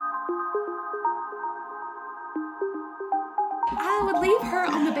I would leave her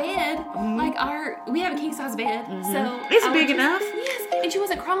on the bed, we have a king size bed, so it's big enough. Yes, and she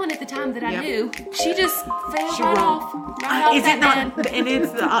wasn't crawling at the time that I knew. She just fell right off is it not? bed. And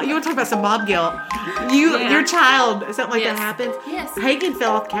it's you want to talk about some mom guilt? Your child, something like that happens. Yes. Hagen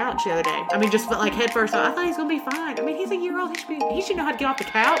fell off the couch the other day. I mean, just like head first. I thought he's gonna be fine. I mean, he's a year old. He should know how to get off the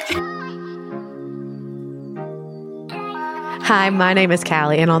couch. Hi, my name is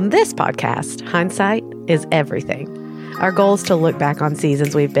Callie, and on this podcast, hindsight is everything. Our goal is to look back on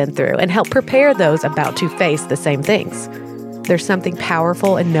seasons we've been through and help prepare those about to face the same things. There's something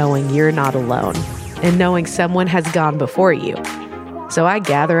powerful in knowing you're not alone and knowing someone has gone before you. So I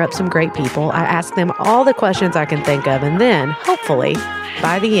gather up some great people, I ask them all the questions I can think of, and then, hopefully,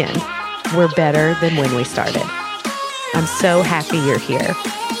 by the end, we're better than when we started. I'm so happy you're here.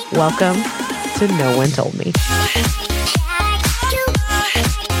 Welcome to No One Told Me.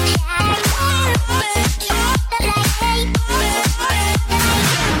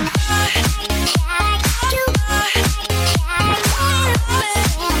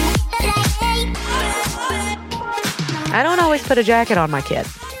 I don't always put a jacket on my kid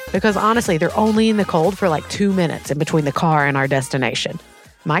because honestly, they're only in the cold for like 2 minutes in between the car and our destination.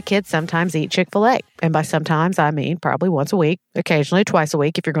 My kids sometimes eat Chick-fil-A, and by sometimes I mean probably once a week, occasionally twice a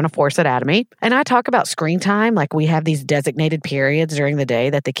week if you're going to force it out of me. And I talk about screen time like we have these designated periods during the day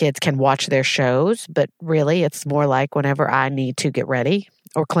that the kids can watch their shows, but really it's more like whenever I need to get ready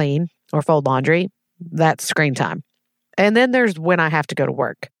or clean or fold laundry, that's screen time. And then there's when I have to go to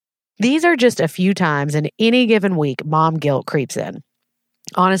work. These are just a few times in any given week mom guilt creeps in.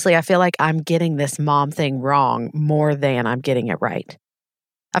 Honestly, I feel like I'm getting this mom thing wrong more than I'm getting it right.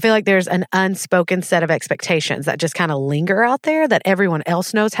 I feel like there's an unspoken set of expectations that just kind of linger out there that everyone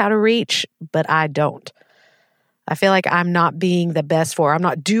else knows how to reach, but I don't. I feel like I'm not doing the best for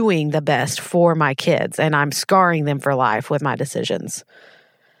my kids, and I'm scarring them for life with my decisions.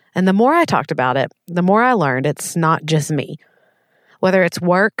 And the more I talked about it, the more I learned it's not just me. Whether it's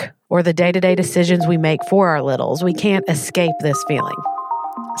work or the day-to-day decisions we make for our littles, we can't escape this feeling.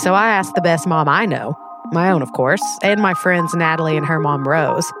 So I asked the best mom I know, my own of course, and my friends Natalie and her mom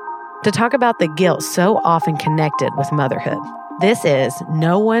Rose, to talk about the guilt so often connected with motherhood. This is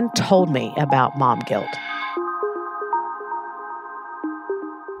No One Told Me About Mom Guilt.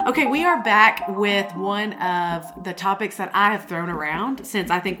 Okay, we are back with one of the topics that I have thrown around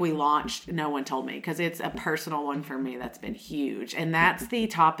since I think we launched No One Told Me, because it's a personal one for me that's been huge, and that's the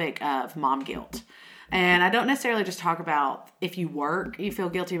topic of mom guilt. And I don't necessarily just talk about if you work, you feel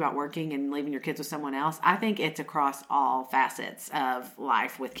guilty about working and leaving your kids with someone else. I think it's across all facets of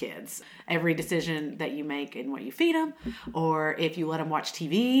life with kids. Every decision that you make and what you feed them, or if you let them watch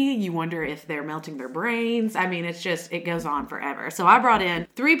TV, you wonder if they're melting their brains. I mean, it goes on forever. So I brought in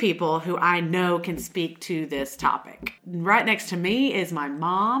 3 people who I know can speak to this topic. Right next to me is my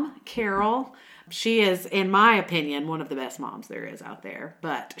mom, Carol. She is, in my opinion, one of the best moms there is out there.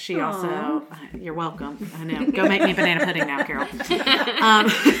 But she also, you're welcome. I know. Go make me banana pudding now, Carol. I'm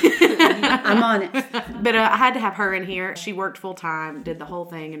on it. But I had to have her in here. She worked full time, did the whole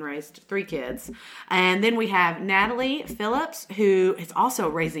thing, and raised 3 kids. And then we have Natalie Phillips, who is also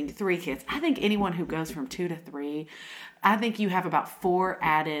raising 3 kids. I think anyone who goes from 2 to 3, I think you have about 4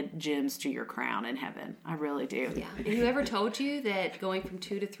 added gems to your crown in heaven. I really do. Yeah. And whoever told you that going from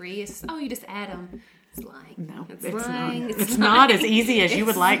 2 to 3 is, you just add them, it's lying. No, it's lying. not. It's not as easy as you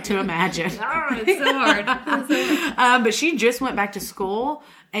would like to imagine. It's so hard. But she just went back to school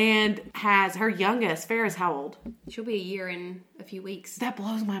and has her youngest, Farrah's how old? She'll be a year in a few weeks. That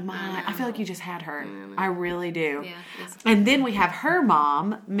blows my mind. I feel like you just had her. I really do. Yeah. And then we have her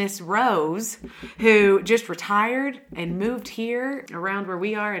mom, Miss Rose, who just retired and moved here around where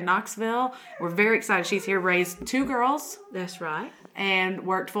we are in Knoxville. We're very excited. She's here, raised 2 girls. That's right. And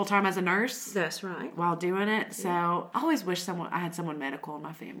worked full-time as a nurse. That's right. While doing it. So I always wish I had someone medical in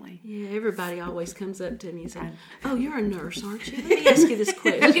my family. Yeah, everybody always comes up to me and says, "Oh, you're a nurse, aren't you? Let me ask you this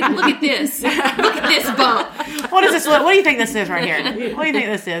question. Look at this. Look at this bump. What is this? What do you think this is right here? What do you think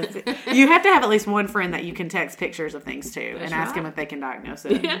this is? You have to have at least one friend that you can text pictures of things to and ask them if they can diagnose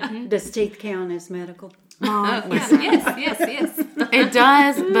it. Yeah. Mm-hmm. Does teeth count as medical? Mom, Yes. It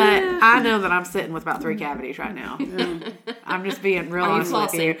does, but I know that I'm sitting with about 3 cavities right now. I'm just being real honest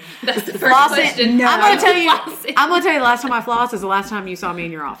with you. That's the first question. No. I'm going to tell you the last time I flossed is the last time you saw me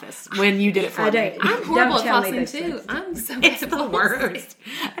in your office when you did it for me. I'm horrible at flossing too. I'm so bad It's the worst.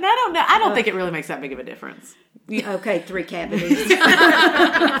 And I don't know. I don't think it really makes that big of a difference. Okay, 3 cavities.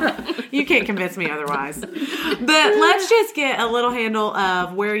 You can't convince me otherwise. But let's just get a little handle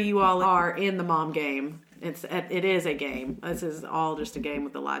of where you all are in the mom game. It is a game. This is all just a game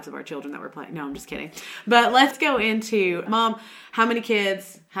with the lives of our children that we're playing. No, I'm just kidding. But let's go into, Mom, how many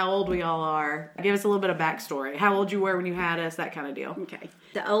kids, how old we all are. Give us a little bit of backstory. How old you were when you had us, that kind of deal. Okay.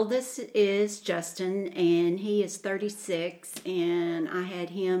 The oldest is Justin, and he is 36, and I had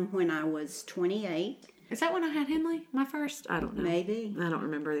him when I was 28. Is that when I had Henley, my first? I don't know. Maybe. I don't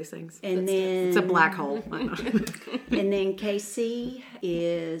remember these things. And then It's a black hole. And then Casey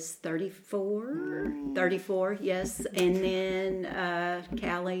is 34, yes. And then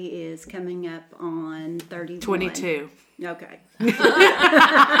Callie is coming up on 31. 22. Okay.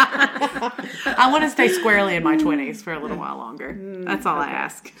 I want to stay squarely in my 20s for a little while longer. That's all I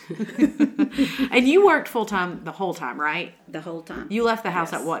ask. And you worked full-time the whole time, right? The whole time. You left the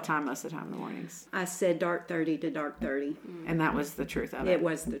house Yes. at what time most of the time in the mornings? I said dark 30 to dark 30. And that was the truth of it. It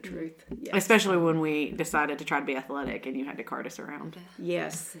was the truth. Yes. Especially when we decided to try to be athletic and you had to cart us around.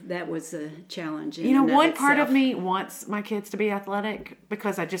 Yes, that was a challenge. You know, one part of me wants my kids to be athletic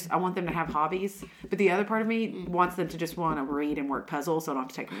because I want them to have hobbies. But the other part of me wants them to just want to read and work puzzles so I don't have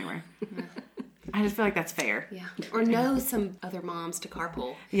to take them anywhere. I just feel like that's fair. Yeah. Or know some other moms to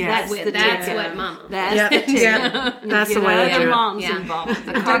carpool. Yes. That's what my mom. That's the tip. Yeah, that's the way to do Other it. moms Yeah. involved. A It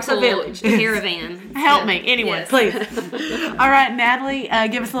takes a carpool village. caravan. Help me, anyone, Yes. please. All right, Natalie,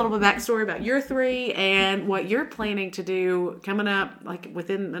 give us a little bit of backstory about your three and what you're planning to do coming up, like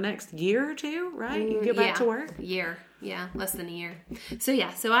within the next year or two, right? You go back to work? Year. Yeah, less than a year.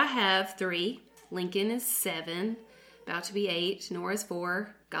 So I have 3. Lincoln is 7, about to be 8. Nora's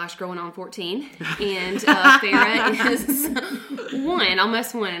 4. Gosh, growing on 14. And Farrah is 1,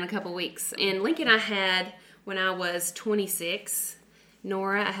 almost 1 in a couple weeks. And Lincoln I had when I was 26.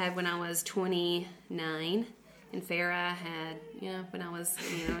 Nora I had when I was 29. And Farrah I had, when I was, I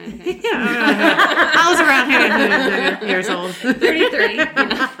was around here years old. 33.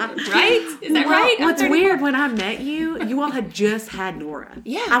 Right? Is that right? I'm What's 34. weird, when I met you, you all had just had Nora.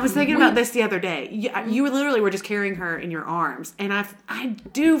 Yeah. I was thinking about this the other day. You literally were just carrying her in your arms. And I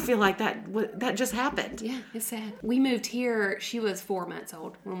do feel like that just happened. Yeah, it's sad. We moved here. She was 4 months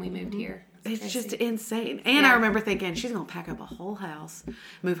old when we moved here. It's just insane. And I remember thinking, she's going to pack up a whole house,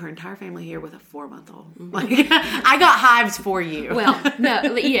 move her entire family here with a 4-month-old. Like, I got hives for you. Well, no,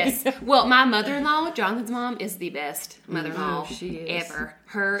 yes. Well, my mother-in-law, Jonathan's mom, is the best mother-in-law she is. ever.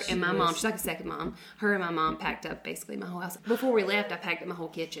 Her and my mom, she's like a second mom. Her and my mom packed up basically my whole house. Before we left, I packed up my whole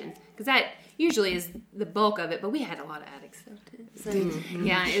kitchen. Because that usually is the bulk of it, but we had a lot of attic stuff too. So,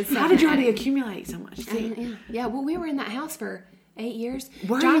 yeah. It's How did you already accumulate so much? Yeah, well, we were in that house for 8 years.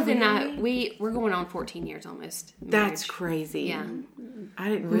 Were you Jonathan and really? we're going on 14 years almost. That's marriage. crazy. Yeah. I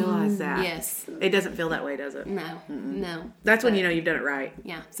didn't realize that. Yes. It doesn't feel that way, does it? No. That's when you know you've done it right.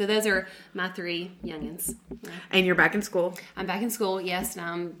 Yeah. So those are my 3 youngins. Yeah. And you're back in school. I'm back in school, yes, and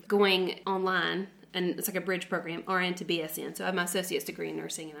I'm going online, and it's like a bridge program, RN to BSN. So I have my associate's degree in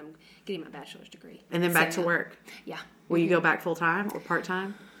nursing, and I'm getting my bachelor's degree. And then back So, to work. Yeah. Will you go back full time or part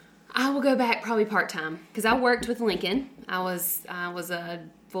time? I will go back probably part-time, because I worked with Lincoln. I was a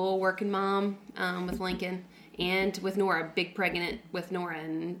full working mom with Lincoln, and with Nora, big pregnant with Nora,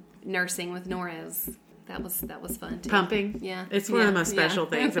 and nursing with Nora that was fun too. Pumping. Yeah. It's one of the most special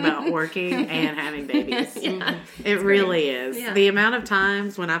things about working and having babies. Yeah. It really is. Yeah. The amount of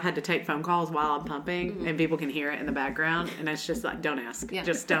times when I've had to take phone calls while I'm pumping and people can hear it in the background, and it's just like, don't ask. Yeah.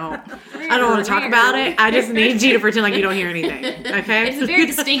 Just don't. I don't want to talk about it. I just need you to pretend like you don't hear anything. Okay? It's a very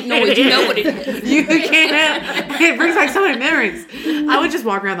distinct noise. You know what it is. You can't. It brings back so many memories. I would just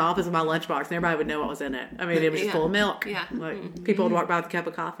walk around the office with my lunchbox and everybody would know what was in it. I mean, it was just Yeah. full of milk. Yeah. Like, people would walk by with a cup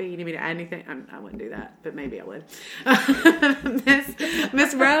of coffee. You need me to add anything? I wouldn't do that, but maybe I would.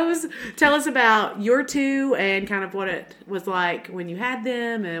 Miss Rose, tell us about your 2 and kind of what it was like when you had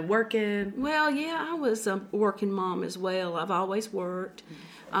them and working. Well, yeah, I was a working mom as well. I've always worked.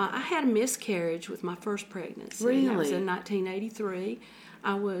 I had a miscarriage with my first pregnancy. That was Really? in 1983.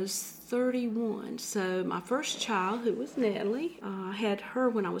 I was 31. So my first child, who was Natalie, I had her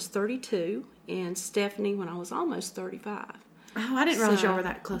when I was 32, and Stephanie when I was almost 35. Oh, I didn't realize So- y'all were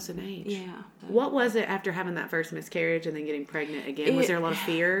that close in age. Yeah. What was it after having that first miscarriage and then getting pregnant again? Was there a lot of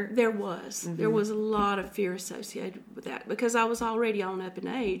fear? There was. There was a lot of fear associated with that because I was already on up in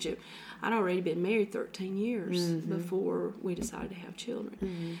age. I'd already been married 13 years before we decided to have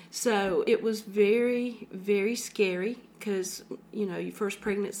children. So it was very, very scary because, your first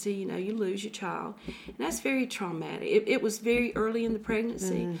pregnancy, you lose your child. And that's very traumatic. It was very early in the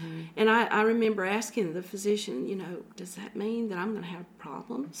pregnancy. And I remember asking the physician, does that mean that I'm going to have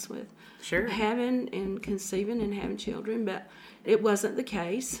problems with Sure. having and conceiving and having children? But it wasn't the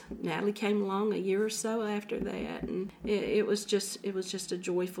case. Natalie came along a year or so after that, and it was just a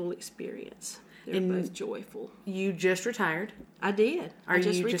joyful experience. They're both joyful. You just retired. I did. Are I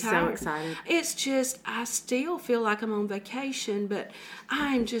just you retired. just so excited? It's just, I still feel like I'm on vacation, but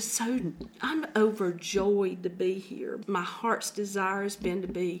I'm overjoyed to be here. My heart's desire has been to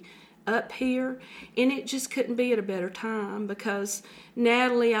be up here, and it just couldn't be at a better time because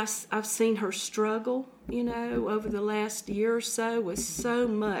Natalie, I've seen her struggle, over the last year or so with so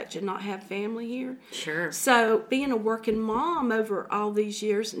much and not have family here. Sure. So being a working mom over all these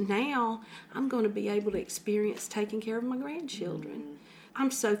years, now I'm going to be able to experience taking care of my grandchildren.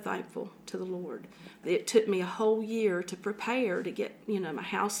 I'm so thankful to the Lord. It took me a whole year to prepare to get, my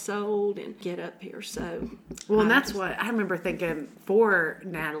house sold and get up here. So, well, and that's what I remember thinking for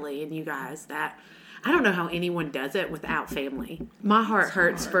Natalie and you guys, that I don't know how anyone does it without family. My heart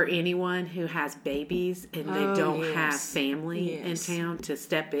hurts for anyone who has babies and they don't have family in town to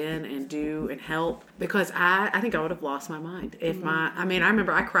step in and do and help, because I think I would have lost my mind if I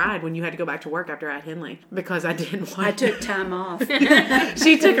remember I cried when you had to go back to work after I had Henley because I didn't want I took time off.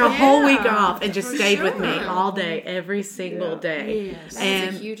 She took a whole week off and just stayed with me all day, every single day. Yes.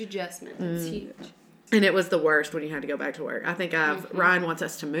 That's a huge adjustment. It's huge. And it was the worst when you had to go back to work. I think Ryan wants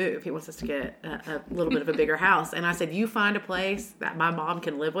us to move. He wants us to get a little bit of a bigger house. And I said, you find a place that my mom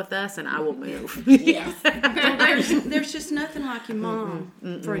can live with us and I will move. Yes. There's just nothing like your mom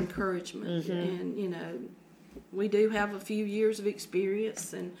for encouragement. And, we do have a few years of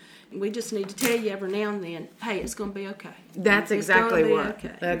experience, and we just need to tell you every now and then, hey, it's going to be okay. That's exactly what.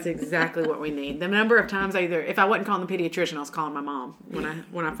 Okay. That's exactly what we need. The number of times if I wasn't calling the pediatrician, I was calling my mom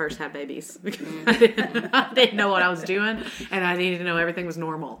when I first had babies. I didn't know what I was doing, and I needed to know everything was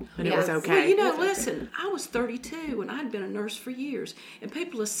normal and it was okay. Well, listen, I was 32 and I'd been a nurse for years, and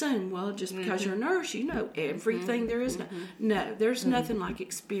people assume, well, just because you're a nurse, you know everything there is. No, there's nothing like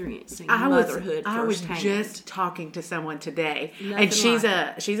experiencing motherhood I was firsthand. just talking to someone today, and she's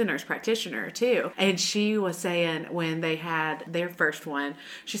a nurse practitioner too, and she was saying when they had their first one,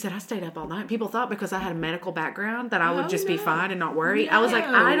 she said, I stayed up all night. People thought because I had a medical background that I would just be fine and not worry. I was like,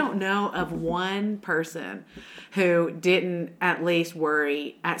 I don't know of one person who didn't at least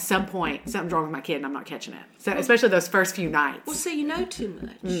worry at some point, something's wrong with my kid and I'm not catching it. So especially those first few nights. Well, see, you know too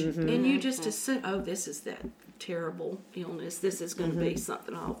much, and you just assume, oh, this is that terrible illness. This is going to be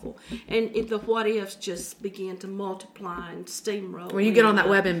something awful, and the what ifs just begin to multiply and steamroll. Well, you get on that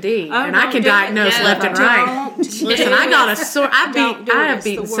WebMD, and I can diagnose left and right. Listen, I got a sore. I have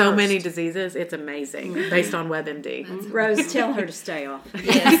beaten so many diseases. It's amazing based on WebMD. Rose, tell her to stay off.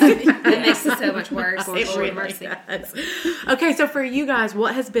 Yes, it makes it so much worse. It really mercy. does. Okay, so for you guys,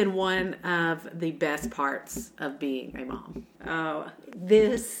 what has been one of the best parts of being a mom? Oh,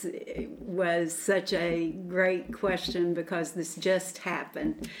 this was such a great question because this just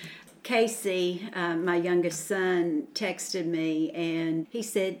happened. Casey, my youngest son, texted me and he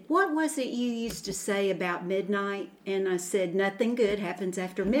said, what was it you used to say about midnight? And I said, nothing good happens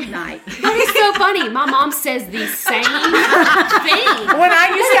after midnight. That is so funny. My mom says the same thing. When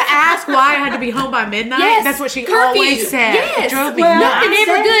I used to ask why I had to be home by midnight, that's what she always said. Yes. It drove me Nothing nuts.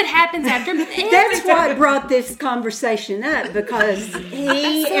 ever good happens after midnight. That's what brought this conversation up because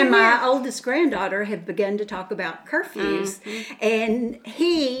he and my oldest granddaughter have begun to talk about curfews. And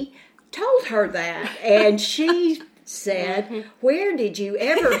he told her that, and she said, where did you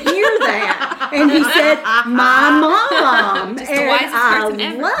ever hear that? And he said, my mom. Just the And wisest person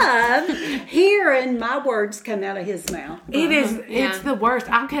ever. love hearing my words come out of his mouth. It is. It's the worst.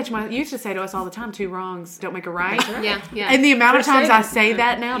 I'll catch my. You used to say to us all the time, 2 wrongs don't make a right. Yeah. And the amount of times I say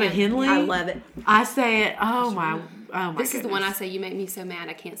that now to Henley, I love it. I say it. Oh my. This is the one I say, you make me so mad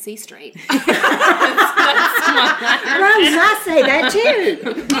I can't see straight. Rose, I say that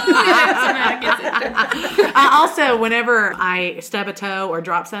too. I also, whenever I stub a toe or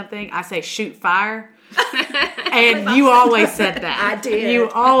drop something, I say shoot fire. And you always said that. I did. You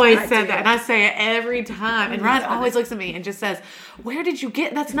always said that. And I say it every time. And Ryan always looks at me and just says, where did you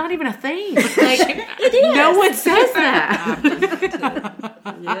get that's not even a thing. Like, It is. no one says that.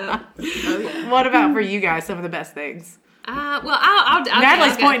 Yeah. Oh, yeah. What about for you guys, some of the best things? Well, I'll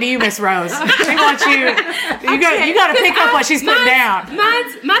Natalie's pointing to you, Miss Rose. She wants you. You got to pick up what she's putting down.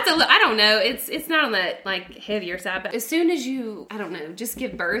 Mine's a little, I don't know. It's not on the like heavier side, but as soon as you, I don't know, just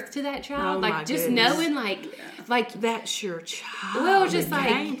give birth to that child, Oh, like my just goodness. knowing like That's your child. well, just It like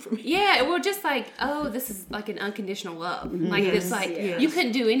came from you. yeah, well, just like oh, this is like an unconditional love. Like it's like you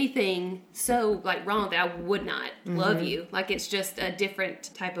couldn't do anything so like wrong that I would not love you. Like it's just a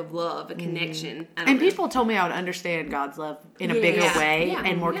different type of love, a connection. I don't And know. people told me I would understand God's love in a bigger Yeah. way Yeah.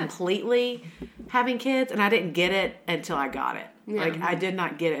 and more Yeah. completely having kids, and I didn't get it until I got it. Yeah. Like I did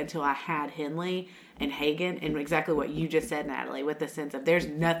not get it until I had Henley, and Hagen, and exactly what you just said, Natalie, with the sense of there's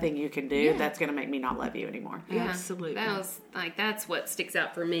nothing you can do that's going to make me not love you anymore. Yeah, Absolutely. That was like, that's what sticks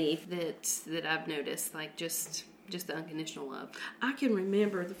out for me that I've noticed, like just the unconditional love. I can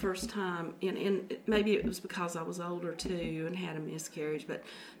remember the first time, and maybe it was because I was older too and had a miscarriage, but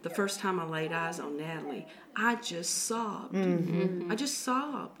the first time I laid eyes on Natalie, I just sobbed. I just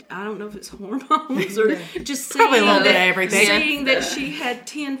sobbed. I don't know if it's hormones or just Probably a seeing little bit of that, everything. seeing that she had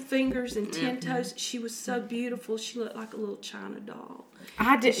 10 fingers and 10 toes. She was so beautiful. She looked like a little China doll.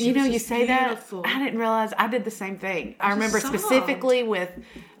 I did. She You know, was you just say beautiful. that. I didn't realize I did the same thing. I remember sobbed. specifically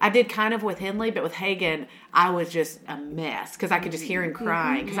I did kind of with Henley, but with Hagen, I was just a mess because I could just hear him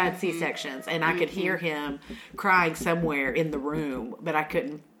crying because I had C-sections, and I could hear him crying somewhere in the room, but I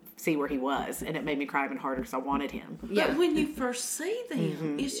couldn't see where he was, and it made me cry even harder because I wanted him. But when you first see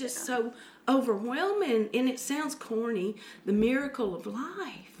them, it's just so overwhelming, and it sounds corny, the miracle of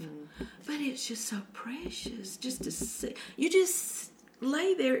life. But it's just so precious just to see. You just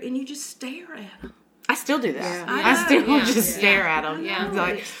lay there and you just stare at them. I still do that. Yeah. I know, still yeah. just stare at him. Yeah. It's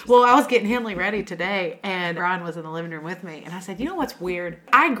like, well, I was getting Henley ready today, and Brian was in the living room with me, and I said, you know what's weird?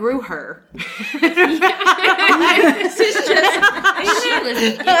 I grew her.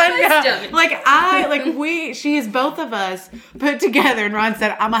 She is both of us put together, and Ron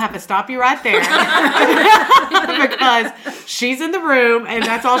said, I'm going to have to stop you right there because she's in the room, and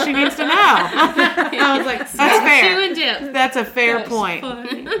that's all she needs to know. I was like, that's fair. Shoe and dip. That's a fair point.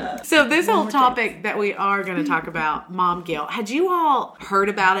 Funny. So this whole topic that we are going to talk about, mom guilt, had you all heard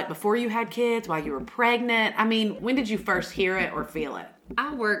about it before you had kids, while you were pregnant? I mean, when did you first hear it or feel it?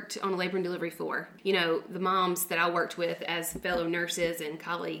 I worked on a labor and delivery floor. You know, the moms that I worked with as fellow nurses and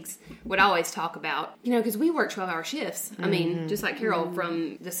colleagues would always talk about, you know, because we work 12-hour shifts. I mean, just like Carol,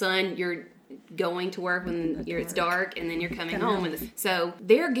 from the sun, you're going to work when it's dark, and then you're coming home. So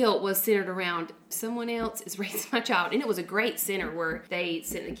their guilt was centered around someone else is raising my child. And it was a great center where they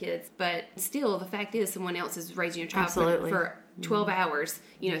sent the kids. But still, the fact is someone else is raising your child for 12 hours,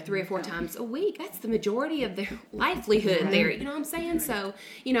 you know, 3 or 4 times a week. That's the majority of their livelihood there. You know what I'm saying? So,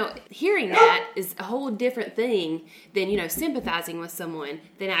 you know, hearing that is a whole different thing than, you know, sympathizing with someone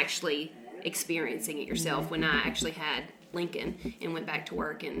than actually experiencing it yourself. When I actually had Lincoln and went back to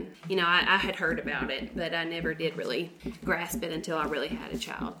work, and you know, I had heard about it, but I never did really grasp it until I really had a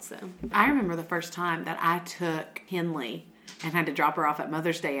child. So I remember the first time that I took Henley and had to drop her off at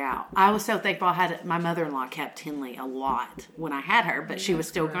Mother's Day out. I was so thankful. My mother-in-law kept Henley a lot when I had her, but she was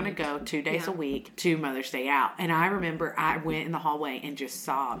still going to go 2 days a week to Mother's Day out. And I remember I went in the hallway and just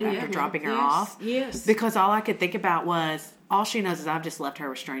sobbed after dropping her off. Yes. Because all I could think about was, all she knows is I've just left her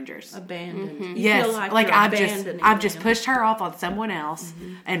with strangers. Abandoned. You Yes, feel like you're I've abandoning just them. pushed her off on someone else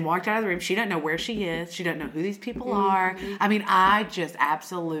and walked out of the room. She doesn't know where she is. She doesn't know who these people are. I mean, I just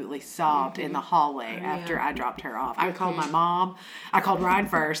absolutely sobbed in the hallway after I dropped her off. I called my mom. I called Ryan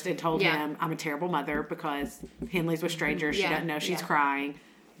first and told him I'm a terrible mother because Henley's with strangers. She doesn't know she's crying.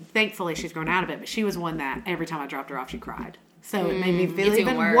 Thankfully, she's grown out of it, but she was one that every time I dropped her off, she cried. So it made me feel It's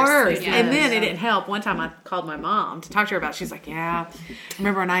even even worse. worse. Yeah. And then it didn't help. One time I called my mom to talk to her about it. She's like, yeah.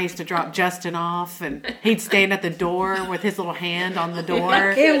 Remember when I used to drop Justin off and he'd stand at the door with his little hand on the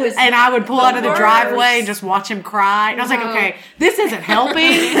door? It was and I would pull out of the worst. driveway and just watch him cry. And I was like, okay, this isn't helping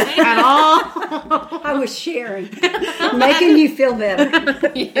at all. I was sharing, making you feel better.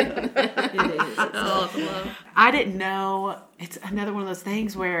 It is. I didn't know. It's another one of those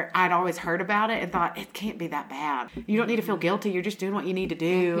things where I'd always heard about it and thought, it can't be that bad. You don't need to feel guilty. You're just doing what you need to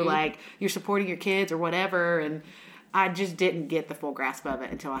do. Like, you're supporting your kids or whatever. And I just didn't get the full grasp of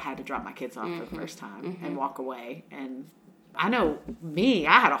it until I had to drop my kids off for the first time and walk away. And I know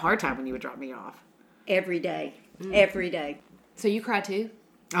I had a hard time when you would drop me off. Every day. Every day. So you cried too?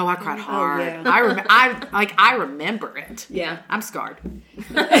 Oh, I cried hard. yeah. I remember it. Yeah. I'm scarred.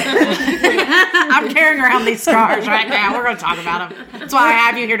 I'm carrying around these scars right now. We're going to talk about them. That's why I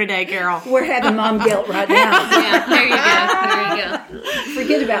have you here today, Carol. We're having mom guilt right now. Yeah, there you go. There you go.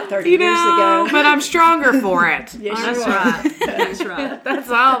 Forget about 30 years ago. But I'm stronger for it. Yes, That's you are. right. That's right. That's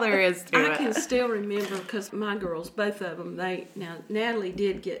all there is to I it. can still remember because my girls, both of them, now Natalie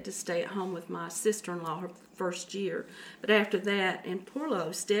did get to stay at home with my sister-in-law her first year, but after that, and poor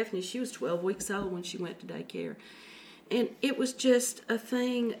little Stephanie, she was 12 weeks old when she went to daycare, and it was just a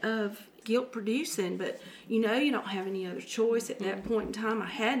thing of guilt producing. But you don't have any other choice at that point in time. I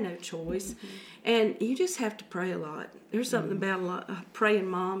had no choice, and you just have to pray a lot. There's something about a lot of praying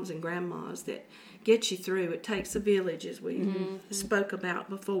moms and grandmas that get you through. It takes a village, as we spoke about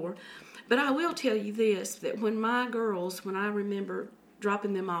before. But I will tell you this, that when I remember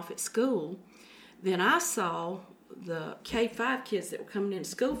dropping them off at school, then I saw the K-5 kids that were coming into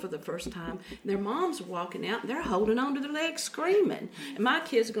school for the first time. Their moms were walking out, and they're holding on to their legs, screaming. And my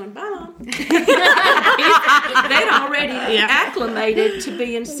kids are going, "Bye, Mom." They'd already acclimated to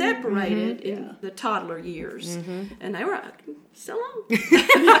being separated in the toddler years, and they were like, "So long."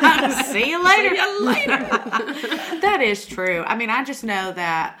 See you later. See you later. That is true. I mean, I just know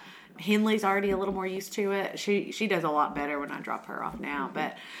that Henley's already a little more used to it. She does a lot better when I drop her off now.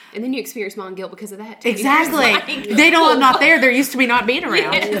 But And then you experience mom guilt because of that, too. exactly, It's like, they don't. I'm not there. They're used to me not being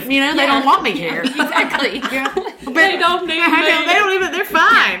around. Yes. You know, they don't want me here. Exactly. But They don't need me. They don't even. They're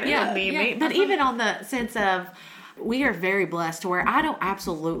fine. They Yeah, don't need yeah. me. But even on the sense of, we are very blessed to where I don't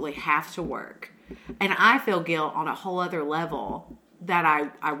absolutely have to work, and I feel guilt on a whole other level that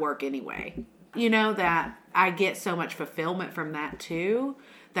I work anyway. You know, that I get so much fulfillment from that too,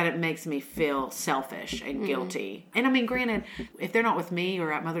 that it makes me feel selfish and guilty. And I mean, granted, if they're not with me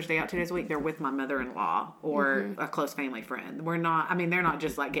or at Mother's Day out 2 days a week, they're with my mother-in-law or a close family friend. We're not, I mean, they're not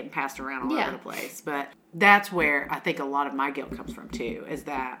just like getting passed around all over the place. But that's where I think a lot of my guilt comes from too, is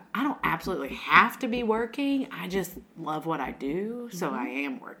that I don't absolutely have to be working. I just love what I do. So I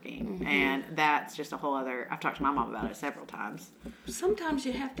am working. And that's just a whole other, I've talked to my mom about it several times. Sometimes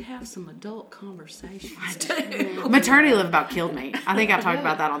you have to have some adult conversations too. Maternity leave about killed me. I think I've talked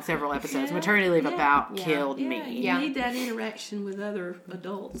about that on several episodes. Maternity leave about killed You me. need that interaction with other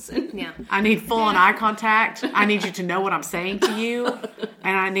adults. And Yeah. I need full on eye contact. I need you to know what I'm saying to you.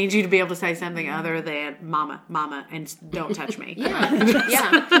 And I need you to be able to say something other than mama, and don't touch me. Yeah.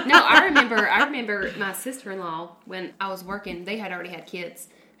 No, I remember my sister-in-law, when I was working, they had already had kids,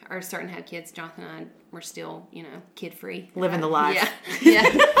 or starting to have kids. Jonathan and I were still, kid-free. Living the life. Yeah.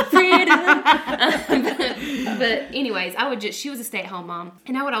 Freedom. But anyways, she was a stay-at-home mom,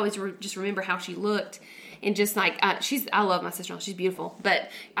 and I would always just remember how she looked. And just like, I love my sister-in-law. She's beautiful.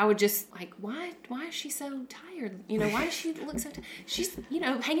 But I would just like, why is she so tired? Why does she look so tired? She's,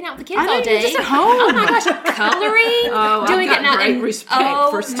 hanging out with the kids all day. You're just at home. Oh my gosh, coloring, doing I've got it. great respect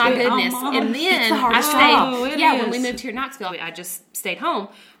for my stay-at-home goodness. moms. And then It's a hard I job. stayed, It when is. we moved here to Knoxville, I just stayed home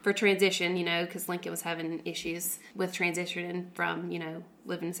for transition, because Lincoln was having issues with transitioning from,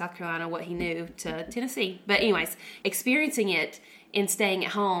 living in South Carolina, what he knew, to Tennessee. But anyways, experiencing it and staying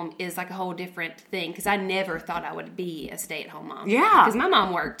at home is like a whole different thing, because I never thought I would be a stay-at-home mom. Yeah. Because my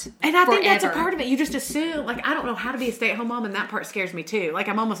mom worked And I think that's a forever. part of it. You just assume, like, I don't know how to be a stay-at-home mom, and that part scares me too. Like,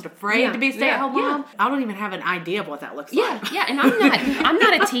 I'm almost afraid to be a stay-at-home mom. I don't even have an idea of what that looks like. Yeah, and I'm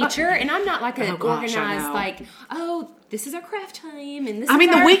not a teacher, and I'm not like an Oh, gosh, I organized, know. like, this is our craft time, and this I is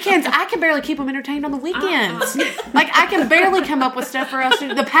mean, the our... weekends, I can barely keep them entertained on the weekends. Like, I can barely come up with stuff for us.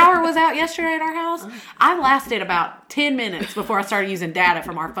 The power was out yesterday at our house. I lasted about 10 minutes before I started using data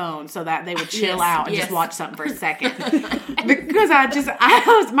from our phone so that they would chill Yes, out and yes. just watch something for a second.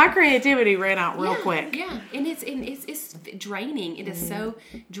 Because my creativity ran out real quick. Yeah, and it's draining. It is so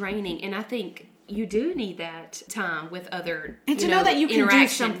draining, and I think you do need that time with other, And to know that you can do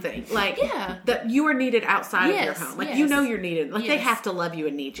interaction. something. Like, Yeah. that you are needed outside of your Yes, home. Like, yes. you know you're needed. Like, they Yes. have to love you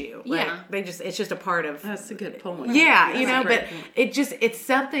and need you. Like, Yeah. it's just a part of... That's a good point. Yeah, That's a great but point. it's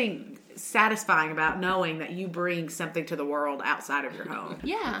something satisfying about knowing that you bring something to the world outside of your home.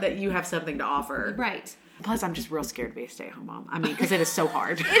 Yeah. That you have something to offer. Right. Plus, I'm just real scared to be a stay-at-home mom. I mean, because it is so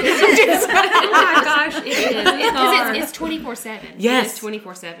hard. Oh my gosh, it is. Because it's 24/7. Yes. It's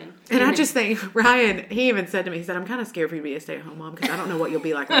 24/7. And I just think, Ryan, he even said to me, he said, I'm kind of scared for you to be a stay-at-home mom because I don't know what you'll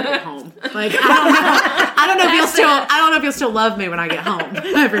be like when I get home. Like, I don't know if you'll still love me when I get home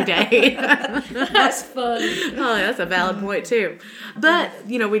every day. That's fun. Oh, that's a valid point too. But,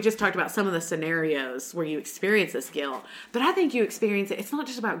 we just talked about some of the scenarios where you experience this guilt. But I think you experience it. It's not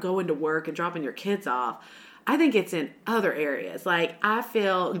just about going to work and dropping your kids off. I think it's in other areas. Like, I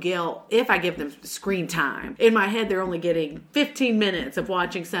feel guilt if I give them screen time. In my head, they're only getting 15 minutes of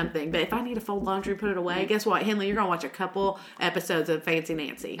watching something. But if I need to fold laundry, put it away, guess what, Henley? You're going to watch a couple episodes of Fancy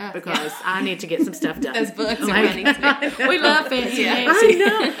Nancy because I need to get some stuff done. Those books are Like, funny. We love Fancy I Nancy.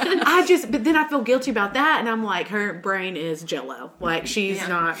 know. But then I feel guilty about that, and I'm like, her brain is Jell-O. Like, she's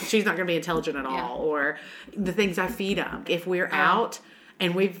not going to be intelligent at all. Yeah. Or the things I feed them. If we're out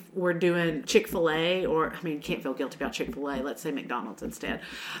and we're doing Chick-fil-A, or, I mean, you can't feel guilty about Chick-fil-A. Let's say McDonald's instead.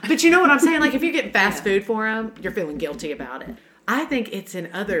 But you know what I'm saying? Like, if you're getting fast food for them, you're feeling guilty about it. I think it's in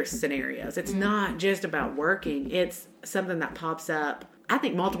other scenarios. It's not just about working. It's something that pops up, I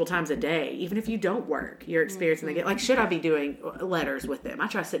think, multiple times a day. Even if you don't work, you're experiencing the guilt. Like, should I be doing letters with them? I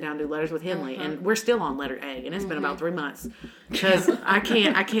try to sit down and do letters with Henley, and we're still on letter A, and it's been about 3 months because I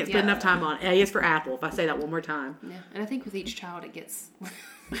can't spend enough time on A is for apple. If I say that one more time, Yeah, and I think with each child it gets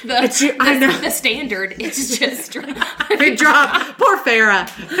the standard. It's just It dropped. Poor Farrah.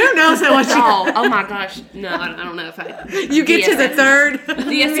 Who knows how much oh my gosh. No, I don't know if I. you get to the third.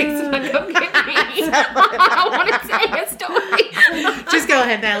 DSX, go get me. I want to say a story. Just go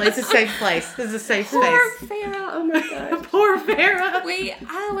ahead, Natalie. It's a safe place. This is a safe Poor space. Farrah. Oh my gosh. Poor Farrah.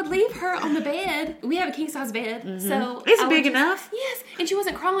 I would leave her on the bed. We have a king size bed, so It's I would big just- enough. Yes, and she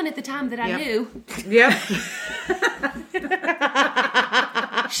wasn't crawling at the time that I Yep. knew. Yep.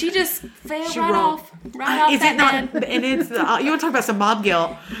 She just fell She right rolled. off. Right off Is that it not? bed. And it's you want to talk about some mom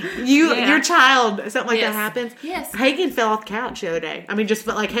guilt? Your child, something like that Yes. happens. Yes. Hagen fell off the couch the other day. I mean, just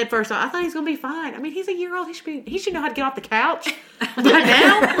like head first. I thought he's gonna be fine. I mean, he's a year old. He should know how to get off the couch. But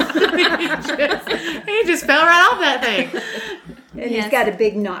now he just fell right off that thing. And Yes. he's got a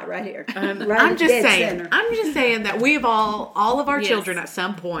big knot right here. Right I'm just dead saying. center. I'm just saying that we've all of our Yes. children at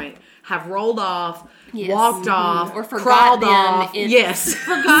some point have rolled off, Yes. walked off, Or forgot crawled them off. in some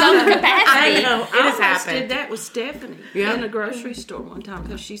Some I capacity. know it I has almost happened. did that with Stephanie Yeah. in a grocery store one time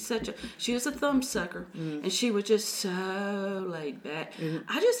because she was a thumb sucker and she was just so laid back.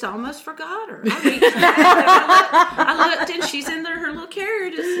 I just almost forgot her. I reached back, I looked and she's in there, her little carrier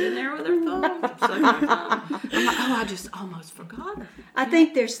just sitting there with her thumb. Sucking her thumb. I'm like, I just almost forgot her. I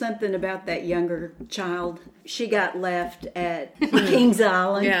think there's something about that younger child. She got left at Kings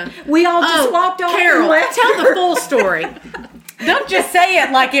Island. Yeah. We all just walked off Carol, and left. tell the full story. Don't just say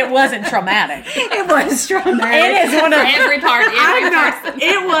it like it wasn't traumatic. It was traumatic. It is one of Every part. it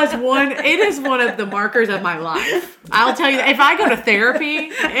is one of the markers of my life. I'll tell you that if I go to therapy,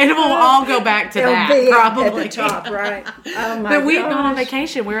 it will all go back to It'll that be probably. at the top, right? Oh my But we've gone on gosh.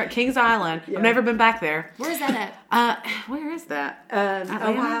 vacation. We're at Kings Island. I've never been back there. Where's that at? Where is that?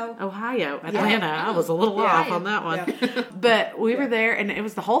 Ohio. Atlanta. I was a little off on that one. But we were there, and it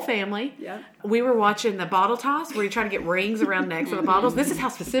was the whole family. Yeah. We were watching the bottle toss where you try to get rings around necks of the bottles. This is how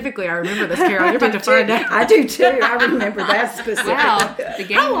specifically I remember this, Carol. You're about to find out. I do too. I remember that specifically. Wow. The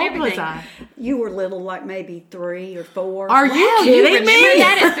game How and old was everything. I? You were little, like maybe 3 or 4. Are you Wow, you kidding remember me?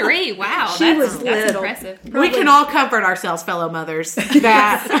 that at 3? Wow, She that's, was that's little. impressive. We can all comfort ourselves, fellow mothers, that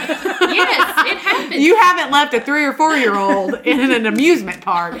Yes, it happens. you haven't left a 3 or 4-year-old in an amusement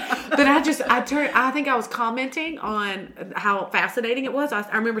park. But I think I was commenting on how fascinating it was. I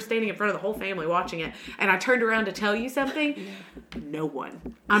remember standing in front of the whole family watching it, and I turned around to tell you something. No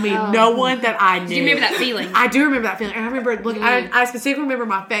one. I mean, no one that I knew. Do you remember that feeling? I do remember that feeling. I remember looking. I specifically remember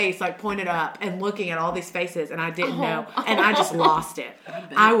my face like pointed up and looking at all these faces, and I didn't know, and I just lost it.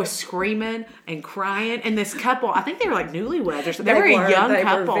 I was screaming and crying, and this couple, I think they were like newlyweds or something. They were a young They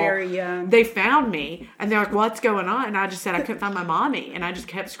couple. were very young. They found me, and they're like, "What's going on?" And I just said I couldn't find my mommy, and I just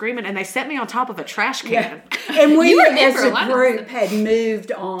kept screaming, and they set me on top of a trash can. And we, You were there as for a a lot. group, had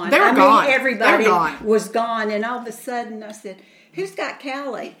moved on. They were gone. Everybody They were gone. was gone, and all of a sudden, I said, "Who's got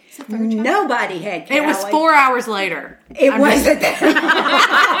Callie?" Nobody had Callie. It was 4 hours later. It wasn't that.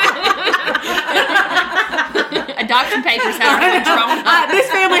 Adoption papers had already been drawn up. This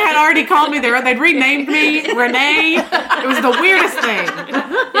family had already called me there. They'd renamed me Renee. It was the weirdest thing.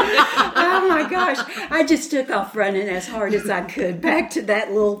 Oh my gosh! I just took off running as hard as I could back to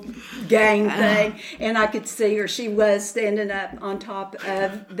that little gang thing, and I could see her. She was standing up on top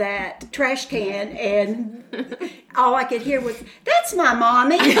of that trash can, and all I could hear was, "That's my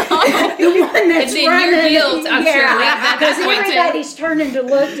mommy." The one that's And then your running. guilt, I'm sure, at that because point, too. everybody's turning to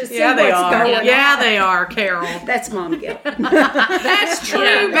look to see Yeah, they what's are. going on. Yeah, they are, Carol. That's mom guilt. That's true.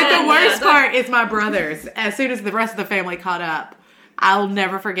 Yeah. But the worst part is my brothers. As soon as the rest of the family caught up, I'll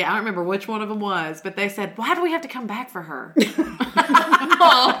never forget. I don't remember which one of them was, but they said, "Why do we have to come back for her?"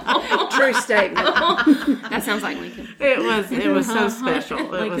 True statement. That sounds like Lincoln. It was so special. It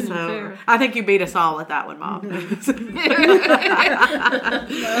was Lincoln and so. Farrah. I think you beat us all with that one, Mom.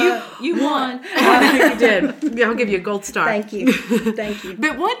 You won. I think you did. Yeah, I'll give you a gold star. Thank you. Thank you.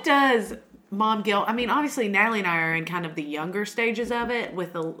 But what does mom guilt? I mean, obviously Natalie and I are in kind of the younger stages of it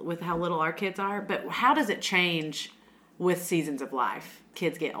with how little our kids are. But how does it change with seasons of life?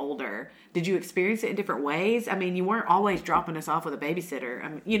 Kids get older. Did you experience it in different ways? I mean, you weren't always dropping us off with a babysitter. I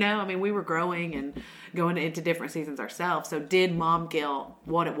mean, we were growing and going into different seasons ourselves. So did mom guilt,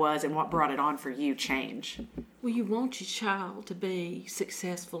 what it was and what brought it on for you, change? Well, you want your child to be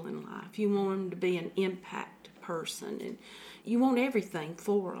successful in life. You want them to be an impact person, and you want everything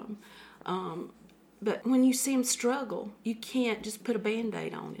for them. But when you see them struggle, you can't just put a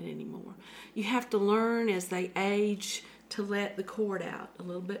Band-Aid on it anymore. You have to learn as they age to let the cord out a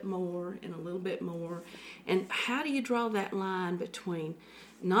little bit more and a little bit more. And how do you draw that line between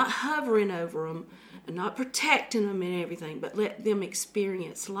not hovering over them and not protecting them and everything, but let them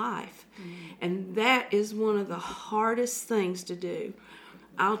experience life? And that is one of the hardest things to do.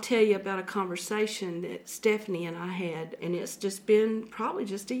 I'll tell you about a conversation that Stephanie and I had, and it's just been probably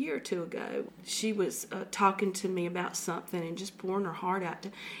just a year or two ago. She was talking to me about something and just pouring her heart out.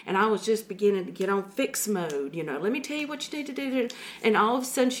 And I was just beginning to get on fix mode, let me tell you what you need to do. And all of a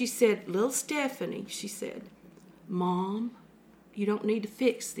sudden she said, little Stephanie, she said, Mom, you don't need to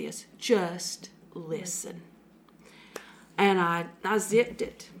fix this. Just listen. And I zipped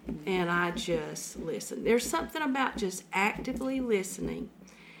it, and I just listened. There's something about just actively listening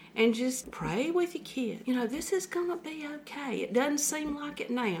and just pray with your kid. This is going to be okay. It doesn't seem like it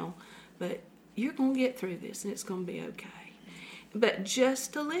now, but you're going to get through this, and it's going to be okay. But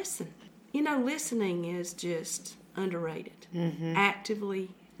just to listen. Listening is just underrated. Actively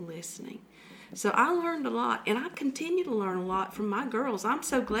listening. So I learned a lot, and I continue to learn a lot from my girls. I'm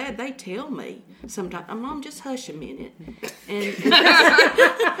so glad they tell me sometimes, Mom, just hush a minute. And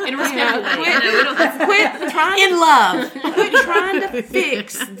in respect, quit trying in love. Quit trying to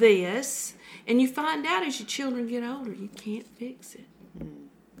fix this. And you find out as your children get older, you can't fix it.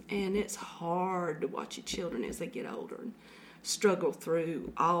 And it's hard to watch your children as they get older and struggle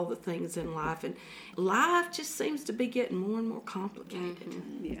through all the things in life. And life just seems to be getting more and more complicated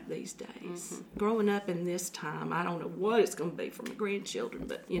these days. Growing up in this time, I don't know what it's going to be for my grandchildren,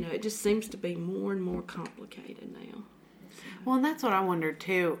 but, it just seems to be more and more complicated now. Well, and that's what I wonder,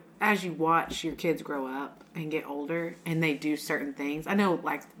 too. As you watch your kids grow up and get older and they do certain things. I know,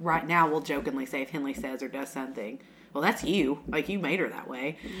 like, right now we'll jokingly say if Henley says or does something, well, that's you. Like, you made her that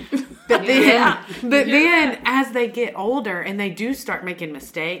way. But then as they get older and they do start making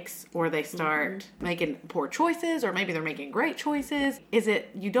mistakes or they start making poor choices or maybe they're making great choices, is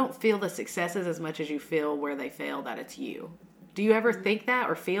it you don't feel the successes as much as you feel where they fail that it's you? Do you ever think that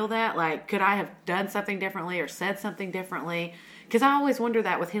or feel that? Like, could I have done something differently or said something differently? Because I always wonder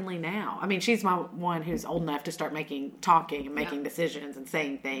that with Henley now. I mean, she's my one who's old enough to start talking and making decisions and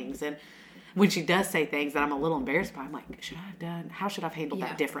saying things. And when she does say things that I'm a little embarrassed by, I'm like, how should I have handled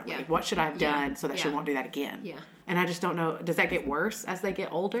that differently? Yeah. What should I have done so that she won't do that again? Yeah. And I just don't know, does that get worse as they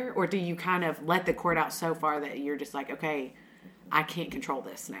get older? Or do you kind of let the cord out so far that you're just like, okay, I can't control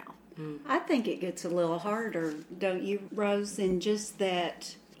this now? I think it gets a little harder, don't you, Rose? In just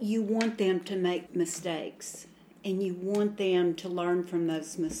that you want them to make mistakes and you want them to learn from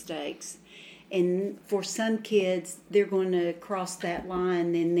those mistakes. And for some kids, they're going to cross that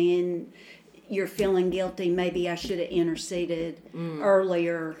line and then you're feeling guilty. Maybe I should have interceded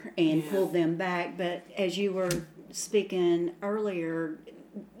earlier and pulled them back. But as you were speaking earlier,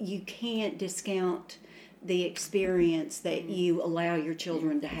 you can't discount the experience that you allow your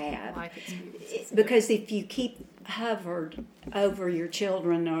children to have. Life experience. Because if you keep hovered over your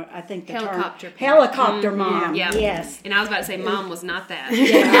children, or I think the Helicopter term parent. helicopter mom. Yeah. Yes. And I was about to say, Mom was not that. Mom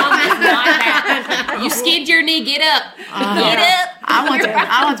is not that. You skid your knee, get up. Get up.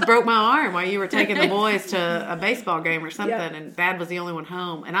 I once broke my arm while you were taking the boys to a baseball game or something, and Dad was the only one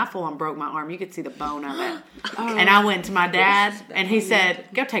home, and I full on broke my arm. You could see the bone of it. And I went to my dad, and he said,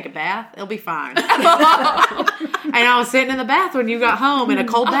 go take a bath. It'll be fine. And I was sitting in the bath when you got home in a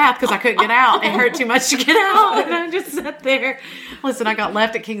cold bath because I couldn't get out. It hurt too much to get out. And I just sat there. Listen, I got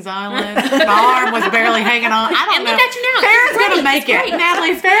left at Kings Island. My arm was barely hanging on. I don't know. Look at you now. Farrah's going to make it.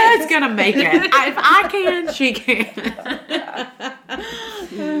 Natalie, Farrah's going to make it. If I can, she can.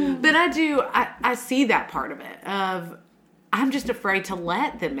 But I see that part of it of I'm just afraid to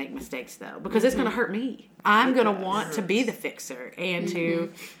let them make mistakes though because it's going to hurt me. I'm going to want to be the fixer and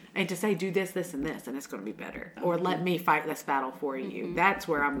to say do this, this, and this, and it's going to be better. Or let me fight this battle for you. That's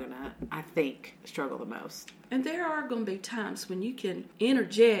where I'm going to, I think, struggle the most. And there are going to be times when you can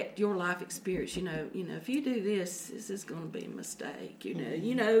interject your life experience. You know, if you do this is going to be a mistake.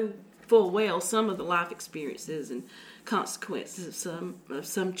 You know full well some of the life experiences and consequences of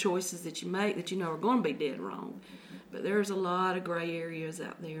some choices that you make that you know are going to be dead wrong. But there's a lot of gray areas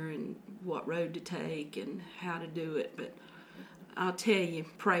out there and what road to take and how to do it. But I'll tell you,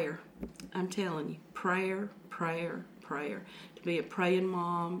 prayer. I'm telling you, prayer. To be a praying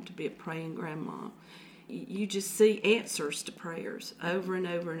mom, to be a praying grandma. You just see answers to prayers over and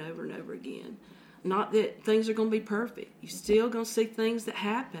over and over and over again. Not that things are going to be perfect. You're still going to see things that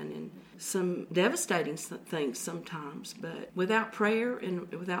happen and some devastating things sometimes. But without prayer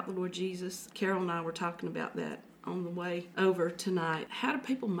and without the Lord Jesus, Carol and I were talking about that on the way over tonight. How do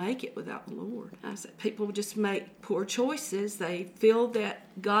people make it without the Lord? I said people just make poor choices. They fill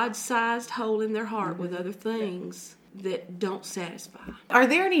that God-sized hole in their heart with other things that don't satisfy. Are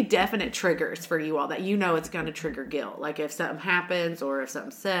there any definite triggers for you all that you know it's going to trigger guilt? Like if something happens or if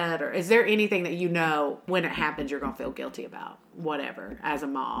something's said, or is there anything that you know when it happens you're going to feel guilty about? Whatever, as a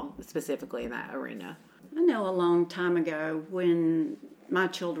mom, specifically in that arena. I know a long time ago when my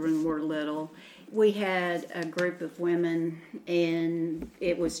children were little, we had a group of women, and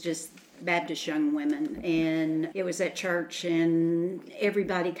it was just Baptist young women, and it was at church, and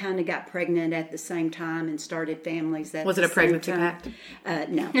everybody kind of got pregnant at the same time and started families at Was the it a pregnancy same time. pact?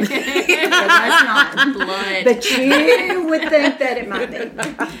 No. It was not. Blood. But you would think that it might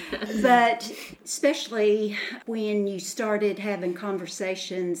be. But especially when you started having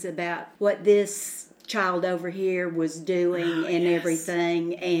conversations about what this child over here was doing and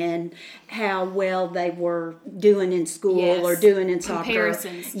everything, and how well they were doing in school Yes. or doing in soccer.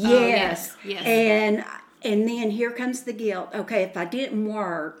 Comparisons. Yes. Oh, yes, yes. And then here comes the guilt. Okay, if I didn't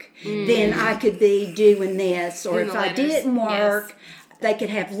work, then I could be doing this. Or In if the I letters. didn't work, they could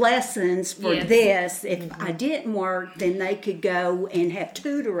have lessons for Yes. this. If I didn't work, then they could go and have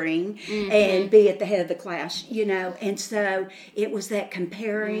tutoring and be at the head of the class, And so it was that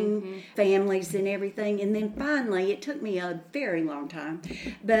comparing families and everything. And then finally, it took me a very long time,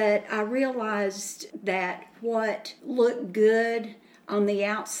 but I realized that what looked good on the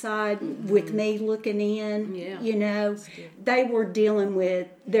outside with me looking in, they were dealing with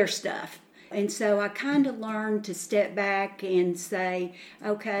their stuff. And so I kind of learned to step back and say,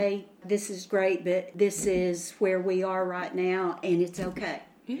 okay, this is great, but this is where we are right now, and it's okay.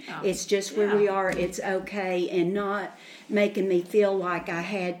 Yeah. It's just where we are. It's okay, and not making me feel like I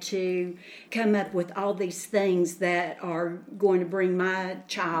had to come up with all these things that are going to bring my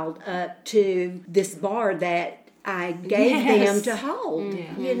child up to this bar that I gave them to hold.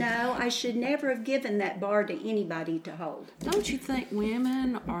 I should never have given that bar to anybody to hold. Don't you think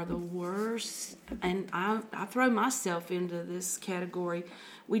women are the worst? And I throw myself into this category.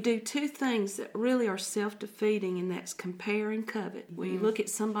 We do two things that really are self-defeating, and that's compare and covet. We look at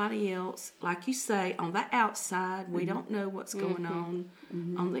somebody else, like you say, on the outside. We don't know what's going on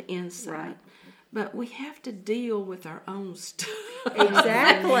the inside. Right. But we have to deal with our own stuff.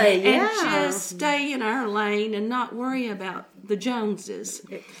 Exactly, And just stay in our lane and not worry about the Joneses.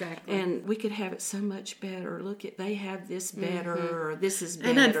 Exactly. And we could have it so much better. Look at, they have this better, or this is better.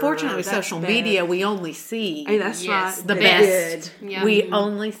 And unfortunately, or with that's social better. media, we only see Hey, that's Yes. right. the The best. good. Yeah. We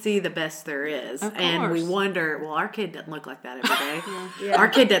only see the best there is. Of And we course. wonder, well, our kid doesn't look like that every day. Our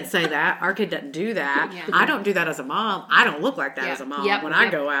kid doesn't say that. Our kid doesn't do that. Yeah. I don't do that as a mom. I don't look like that Yeah. as a mom Yep. when I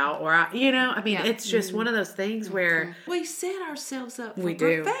Yep. go out. Or, Yeah. it's just one of those things where We set ourselves up for We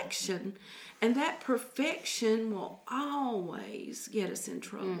do. perfection. And that perfection will always get us in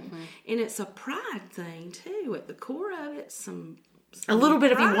trouble. And it's a pride thing, too. At the core of it, some a little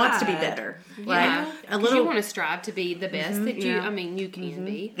bit of he wants to be pride. better. Yeah. Like, a 'Cause little. you want to strive to be the best that you, yeah. you can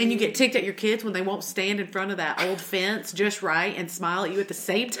be. And you get ticked at your kids when they won't stand in front of that old fence just right and smile at you at the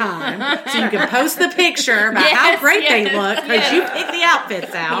same time, so you can post the picture about how Yes, great they yes, look because you pick the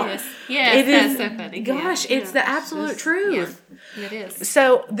outfits out. Yes, It is- that's so funny. Gosh, it's the absolute truth. Yeah, it is.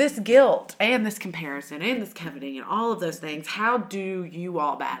 So this guilt and this comparison and this coveting and all of those things, how do you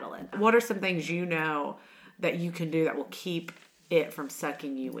all battle it? What are some things you know that you can do that will keep it from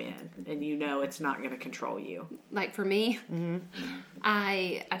sucking you in, and it's not going to control you? Like for me,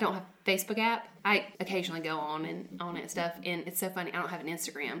 I don't have a Facebook app. I occasionally go on it and stuff, and it's so funny. I don't have an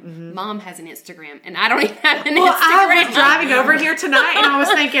Instagram. Mom has an Instagram, and I don't even have an Well, Instagram. I was driving over here tonight, and I was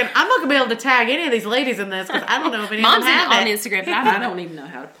thinking, I'm not going to be able to tag any of these ladies in this because I don't know if any Mom's of them have on it. Instagram, but I don't even know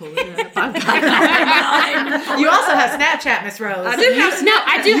how to pull it up. You also have Snapchat, Miss Rose. I do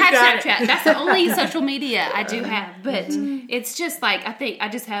have got it. Snapchat. That's the only social media I do have. But it's just like, I think I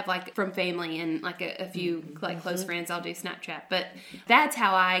just have like from family and like a few like close friends, I'll do Snapchat. But that's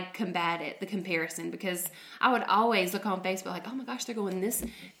how I combat it, the comparison, because I would always look on Facebook like, oh my gosh, they're going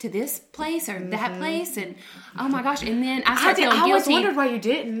to this place or that place, and oh my gosh, and then I start feeling I always guilty wondered why you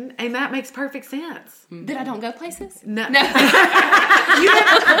didn't, and that makes perfect sense. that I don't go places. No.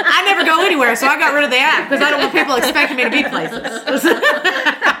 I never go anywhere, so I got rid of the app because I don't want people expecting me to be places.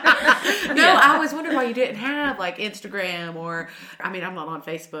 I always wondered why you didn't have like Instagram or, I'm not on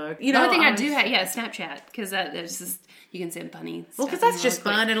Facebook. The only thing I do have, Snapchat, because there's just, you can send funny stuff. Well, because that's really just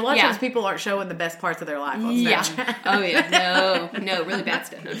quick. fun, and a lot of Yeah. times people aren't showing the best parts of their life on Yeah. Snapchat. Oh yeah. No, really bad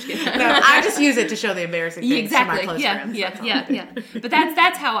stuff. No, I'm just kidding. No, I just use it to show the embarrassing things to my Exactly. close Yeah, friends. yeah. But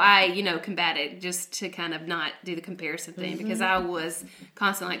that's how I, combat it, just to kind of not do the comparison thing, because I was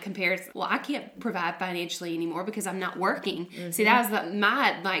constantly like comparing. Well, I can't provide financially anymore because I'm not working. See, that was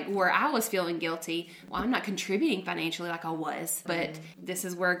my where I was feeling guilty. Well, I'm not contributing financially like I was. But this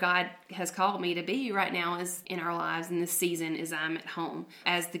is where God has called me to be right now, is in our lives in this season, is I'm at home.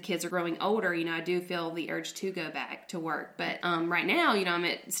 As the kids are growing older, I do feel the urge to go back to work. But right now, I'm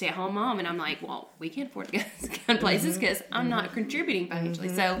a stay-at-home mom, and I'm like, well, we can't afford to go places because I'm not contributing financially.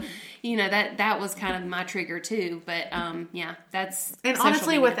 So, that was kind of my trigger too. But that's and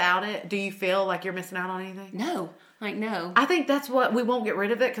honestly, without it, do you feel like you're missing out on anything? No. No. I think that's what we won't get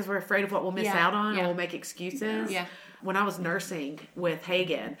rid of it because we're afraid of what we'll miss out on, and we'll make excuses. Yeah. When I was nursing with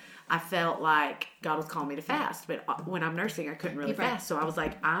Hagen, I felt like God was calling me to fast, but when I'm nursing, I couldn't really fast. So I was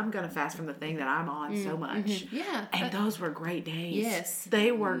like, I'm going to fast from the thing that I'm on so much. Yeah. And those were great days. Yes.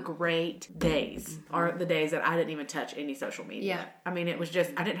 They were great days, or the days that I didn't even touch any social media. Yeah. I mean, it was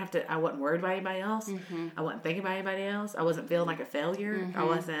just, I wasn't worried about anybody else. I wasn't thinking about anybody else. I wasn't feeling like a failure. I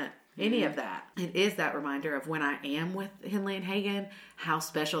wasn't any of that. It is that reminder of when I am with Henley and Hagen, how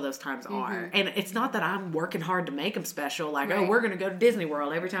special those times are. And it's not that I'm working hard to make them special, like, oh, we're going to go to Disney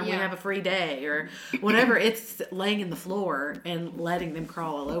World every time we have a free day or whatever. It's laying in the floor and letting them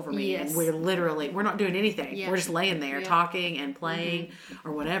crawl all over me. Yes. And we're not doing anything. Yeah. We're just laying there talking and playing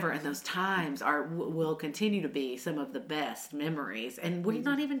or whatever. And those times will continue to be some of the best memories. And we're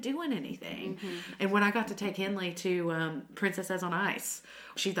not even doing anything. And when I got to take Henley to Princesses on Ice,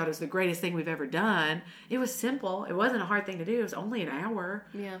 she thought it was the greatest thing we've ever done. It was simple. It wasn't a hard thing to do. It was only an hour.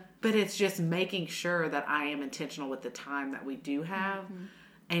 Yeah. But it's just making sure that I am intentional with the time that we do have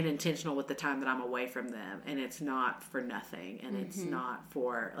and intentional with the time that I'm away from them. And it's not for nothing. And it's not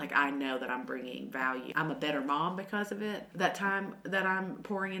for, like, I know that I'm bringing value. I'm a better mom because of it. That time that I'm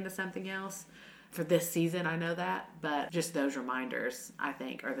pouring into something else. For this season, I know that, but just those reminders, I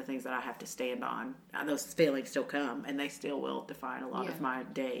think, are the things that I have to stand on. Those feelings still come, and they still will define a lot of my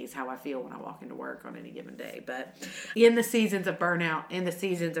days, how I feel when I walk into work on any given day. But in the seasons of burnout, in the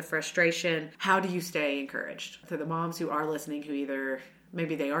seasons of frustration, how do you stay encouraged? For the moms who are listening, who either,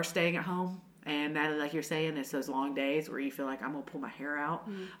 maybe they are staying at home, and Natalie, like you're saying, it's those long days where you feel like I'm going to pull my hair out,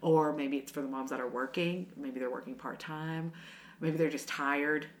 or maybe it's for the moms that are working. Maybe they're working part-time. Maybe they're just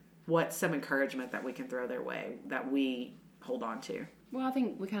tired. What's some encouragement that we can throw their way that we hold on to? Well, I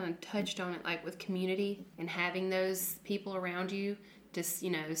think we kind of touched on it, like with community and having those people around you. Just,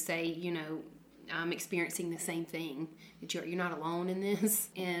 say, I'm experiencing the same thing, that you're not alone in this.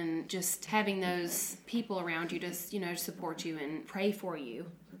 And just having those people around you just, support you and pray for you.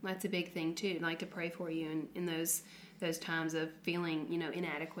 That's a big thing, too. Like to pray for you in those times of feeling,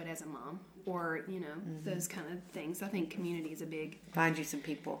 inadequate as a mom. Or, those kind of things. I think community is a big... Find you some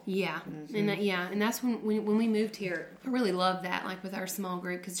people. Yeah. And that's when we moved here. I really loved that, like with our small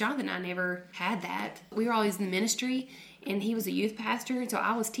group, because Jonathan and I never had that. We were always in the ministry, and he was a youth pastor, so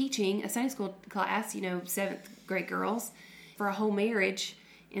I was teaching a Sunday school class, 7th grade girls, for a whole marriage,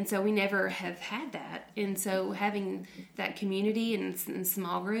 and so we never have had that. And so having that community and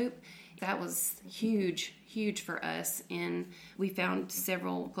small group, that was huge for us, and we found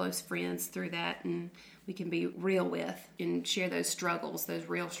several close friends through that, and we can be real with and share those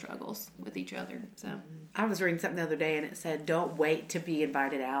real struggles with each other. So I was reading something the other day, and it said, don't wait to be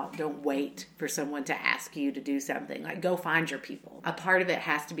invited out. Don't wait for someone to ask you to do something. Like, go find your people. A part of it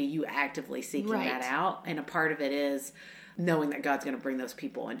has to be you actively seeking that out, and a part of it is knowing that God's going to bring those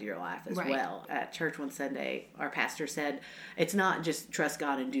people into your life as well. At church one Sunday, our pastor said, it's not just trust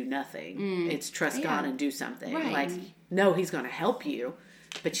God and do nothing. It's trust God and do something. Right. Like, no, he's going to help you,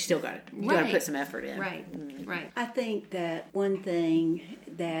 but you still got to put some effort in. Right. I think that one thing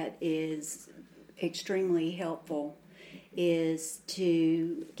that is extremely helpful is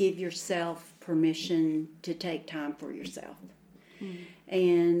to give yourself permission to take time for yourself.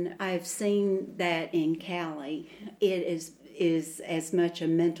 And I've seen that in Callie. It is as much a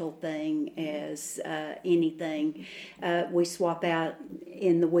mental thing as anything. We swap out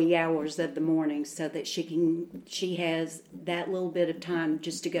in the wee hours of the morning so that she has that little bit of time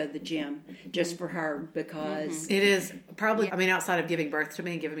just to go to the gym, just for her, because it is probably, outside of giving birth to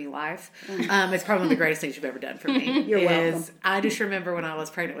me and giving me life, it's probably one of the greatest things you've ever done for me. You're welcome. I just remember when I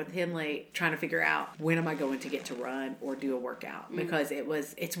was pregnant with Henley, trying to figure out when am I going to get to run or do a workout, because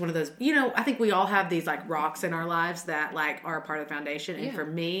it's one of those, I think we all have these like rocks in our lives that like are a part of the foundation, and for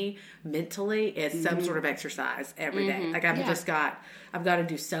me mentally it's some sort of exercise every day. Like I've got to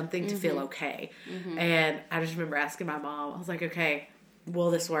do something to feel okay. And I just remember asking my mom, I was like, okay,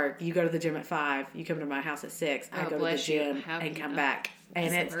 will this work? You go to the gym at 5, you come to my house at 6, I go to the gym and come back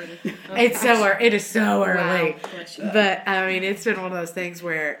And It's so early. it is so early. Wow. Bless you. But I mean, it's been one of those things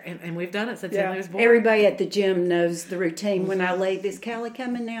where, and we've done it since Henley was born. Everybody at the gym knows the routine. When I leave, is Callie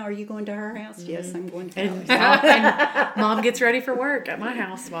coming now? Are you going to her house? Yes, I'm going to her house. And Mom gets ready for work at my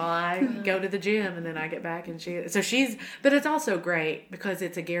house while I go to the gym, and then I get back, and but it's also great because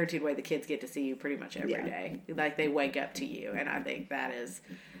it's a guaranteed way the kids get to see you pretty much every day. Like they wake up to you, and I think that is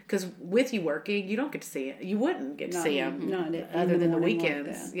because with you working, you don't get to see it. You wouldn't get to see them other than the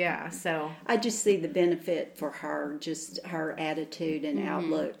weekends. Yeah, so I just see the benefit for her. Just her attitude and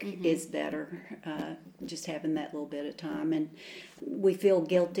outlook is better. Just having that little bit of time, and we feel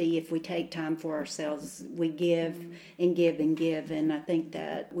guilty if we take time for ourselves. We give and give and give, and I think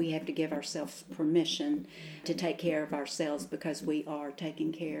that we have to give ourselves permission to take care of ourselves because we are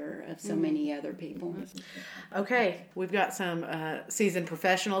taking care of so many other people. Okay, we've got some seasoned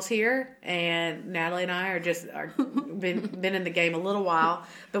professionals here, and Natalie and I are been in the game a little while.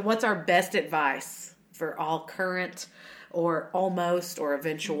 But what's our best advice for all current or almost or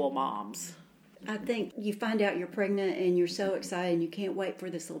eventual moms? I think you find out you're pregnant and you're so excited and you can't wait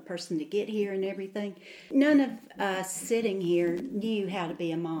for this little person to get here and everything. None of us sitting here knew how to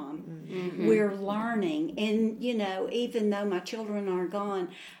be a mom. We're learning. And, even though my children are gone,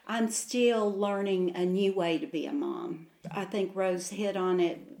 I'm still learning a new way to be a mom. I think Rose hit on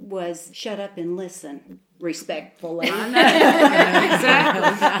it was shut up and listen. Respectfully. Exactly.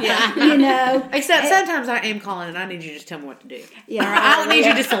 Yeah. Except sometimes I am calling and I need you to just tell me what to do. Yeah. Or I don't need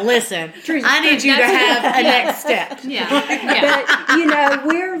you just to listen. I need you to have a next step. But,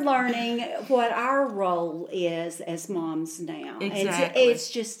 we're learning what our role is as moms now. Exactly. It's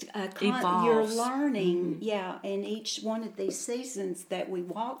just Evolves. you're learning, in each one of these seasons that we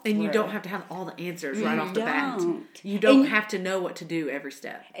walk through. And you don't have to have all the answers right off the bat. don't. You don't have to know what to do every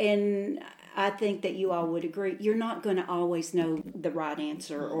step. And I think that you all would agree, you're not going to always know the right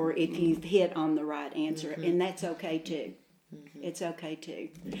answer or if you've hit on the right answer, and that's okay too. It's okay too.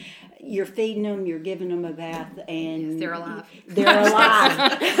 You're feeding them, you're giving them a bath, and They're alive. They're alive.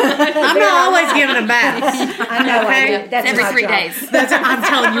 I'm not always giving them baths. I know. Okay? That's Every my 3 job. days. I'm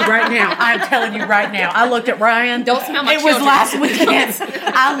telling you right now. I looked at Ryan. Don't smell my It was children. last weekend.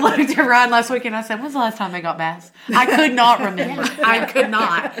 I looked at Ryan last weekend. I said, "When's the last time they got baths?" I could not remember. I could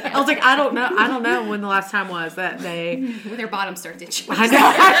not. I was like, I don't know when the last time was that they. With their bottom start itching. I know.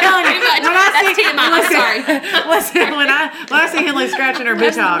 I'm telling you. Pretty much. That's TMI. I'm sorry. Listen, when I see Henley scratching her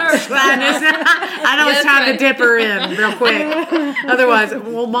buttocks, I know it's time to dip her in real quick. Otherwise,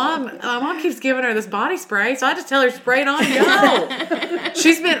 mom keeps giving her this body spray, so I just tell her spray it on and go.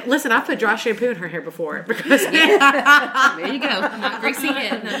 I put dry shampoo in her hair before because There you go. Not greasy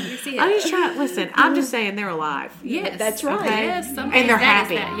head. I'm just trying. Listen, I'm just saying they're alive. Yes. That's right. Okay? Yes. some And they're days that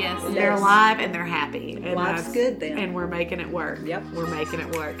happy. is that, yes. They're alive and they're happy. And Life's that's good then. And we're making it work. Yep. We're making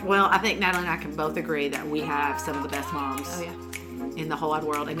it work. Well, I think Natalie and I can both agree that we have some of the best moms Oh, yeah. in the whole wide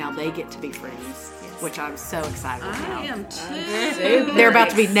world, and now they get to be friends, which I'm so excited about. I am too. They're about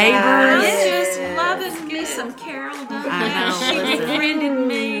to be neighbors. Just loving me some Carol Dunn. I know, She listen. befriended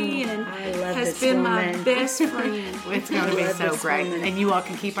me and I love has this been my woman. best friend. It's going to be love so this great. woman. And you all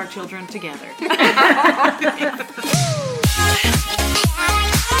can keep our children together.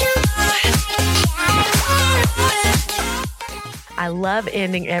 I love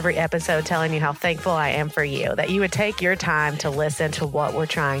ending every episode telling you how thankful I am for you, that you would take your time to listen to what we're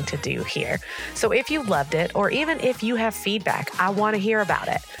trying to do here. So if you loved it, or even if you have feedback, I want to hear about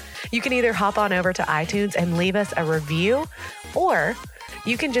it. You can either hop on over to iTunes and leave us a review, or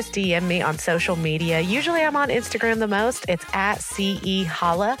you can just DM me on social media. Usually I'm on Instagram the most. It's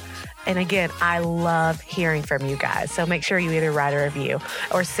 @CEHolla. And again, I love hearing from you guys. So make sure you either write a review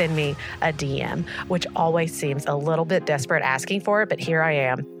or send me a DM, which always seems a little bit desperate asking for it, but here I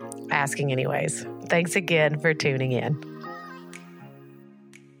am asking anyways. Thanks again for tuning in.